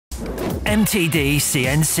MTD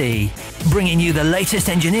CNC, bringing you the latest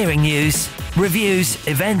engineering news, reviews,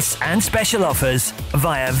 events and special offers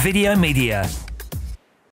via video media.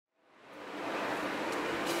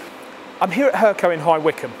 I'm here at Hurco in High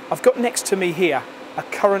Wycombe. I've got next to me here a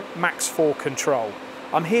current Max4 control.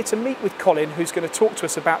 I'm here to meet with Colin, who's going to talk to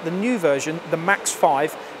us about the new version, the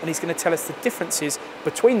Max5, and he's going to tell us the differences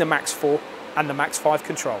between the Max4 and the Max5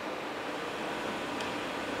 control.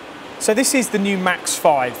 So this is the new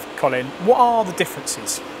Max5, Colin. What are the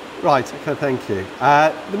differences? Right, okay, thank you.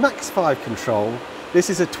 The Max5 control, this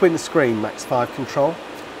is a twin screen Max5 control.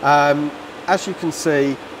 As you can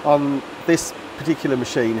see on this particular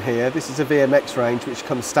machine here, this is a VMX range which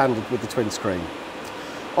comes standard with the twin screen.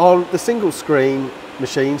 On the single screen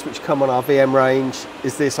machines which come on our VM range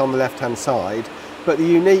is this on the left hand side, but the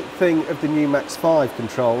unique thing of the new Max5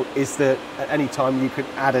 control is that at any time you could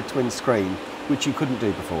add a twin screen, which you couldn't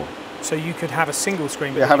do before. So you could have a single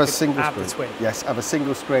screen, but you have you a single add screen. the twin? Yes, have a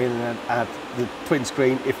single screen and then add the twin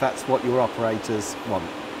screen if that's what your operators want.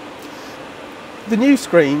 The new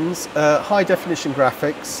screens are high definition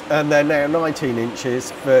graphics and they're now 19 inches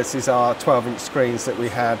versus our 12-inch screens that we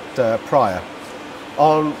had prior.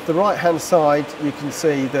 On the right hand side you can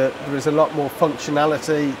see that there is a lot more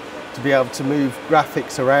functionality to be able to move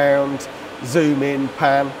graphics around, zoom in,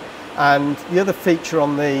 pan, and the other feature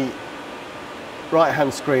on the right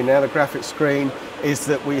hand screen now, the graphics screen, is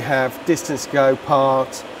that we have distance go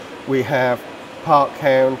part, we have part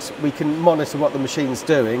count, we can monitor what the machine's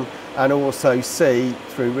doing and also see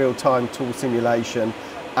through real-time tool simulation,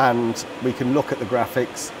 and we can look at the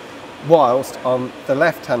graphics, whilst on the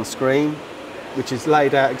left hand screen, which is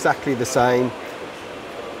laid out exactly the same,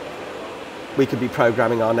 we could be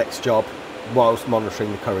programming our next job whilst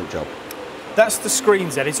monitoring the current job. That's the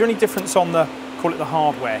screens then. Is there any difference on the, call it the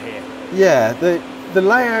hardware here? Yeah, the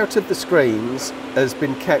layout of the screens has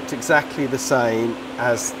been kept exactly the same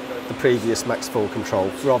as the previous Max4 control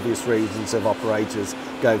for obvious reasons of operators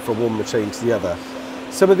going from one machine to the other.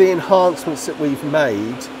 Some of the enhancements that we've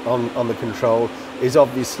made on the control is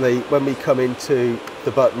obviously when we come into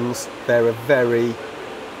the buttons, they're a very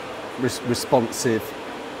responsive,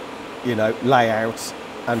 you know, layout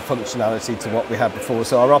and functionality to what we had before.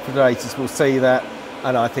 So our operators will see that,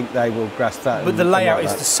 and I think they will grasp that. But the layout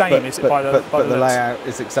is the same, is it? But the layout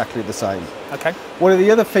is exactly the same. Okay. One of the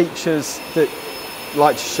other features that I'd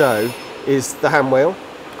like to show is the hand wheel.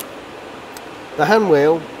 The hand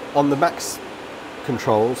wheel on the Max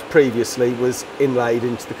controls previously was inlaid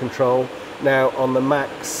into the control. Now on the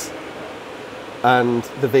Max and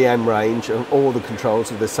the VM range, and all the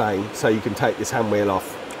controls are the same, so you can take this hand wheel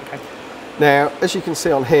off. Okay. Now, as you can see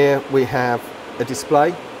on here, we have a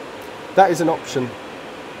display. That is an option,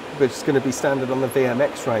 which is going to be standard on the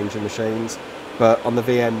VMX range of machines, but on the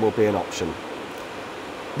VM will be an option.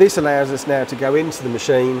 This allows us now to go into the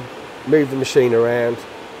machine, move the machine around,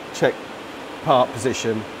 check part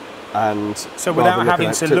position, and so without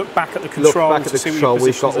having to look back at the control,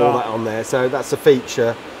 we've got all that on there. So that's a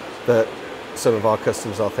feature that some of our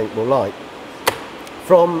customers, I think, will like.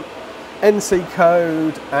 From NC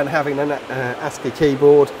code and having an ASCII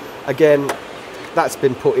keyboard, again, that's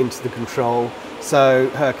been put into the control. So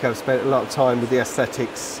Hurco spent a lot of time with the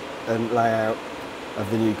aesthetics and layout of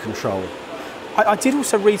the new control. I did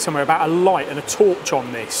also read somewhere about a light and a torch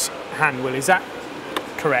on this hand wheel. Is that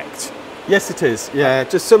correct? Yes, it is. Yeah,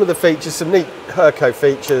 just some of the features, some neat Hurco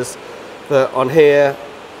features. That on here,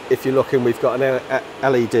 if you're looking, we've got an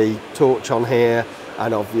LED torch on here,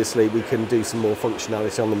 and obviously we can do some more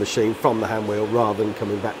functionality on the machine from the hand wheel rather than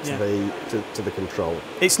coming back to the control.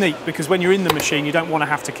 It's neat because when you're in the machine, you don't want to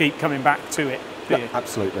have to keep coming back to it, do you?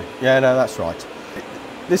 Absolutely. Yeah, no, that's right.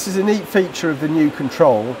 This is a neat feature of the new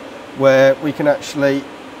control where we can actually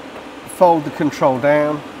fold the control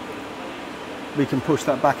down. We can push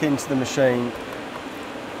that back into the machine,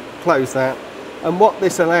 close that. And what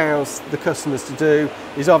this allows the customers to do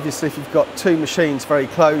is, obviously, if you've got two machines very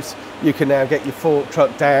close, you can now get your fork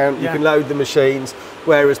truck down, you can load the machines,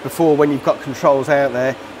 whereas before, when you've got controls out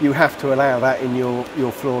there, you have to allow that in your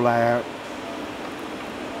floor layout.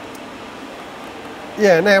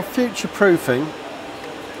 Yeah, now future-proofing,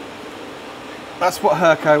 that's what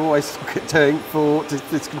Hurco always look at doing for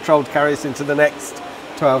this control to carry us into the next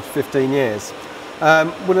 12 to 15 years.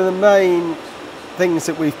 One of the main things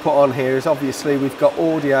that we've put on here is, obviously, we've got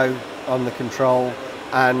audio on the control,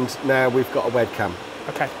 and now we've got a webcam.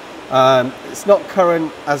 Okay. It's not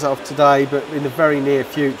current as of today, but in the very near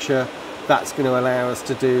future, that's going to allow us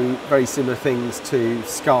to do very similar things to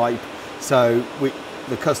Skype. So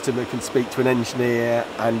the customer can speak to an engineer,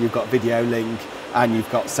 and you've got video link, and you've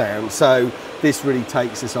got sound. So this really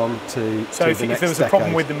takes us on to So to if the next there was a decade.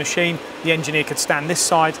 problem with the machine, the engineer could stand this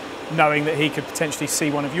side, knowing that he could potentially see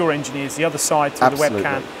one of your engineers the other side through Absolutely. the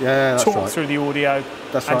webcam, Yeah, that's talk right. through the audio,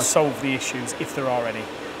 That's and right. solve the issues if there are any.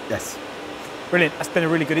 Yes. Brilliant. That's been a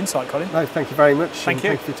really good insight, Colin. No, thank you very much. Thank and you.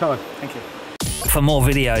 Thank you for your time. Thank you. For more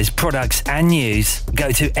videos, products and news,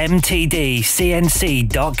 go to mtdcnc.com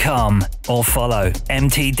or follow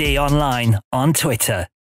MTD Online on Twitter.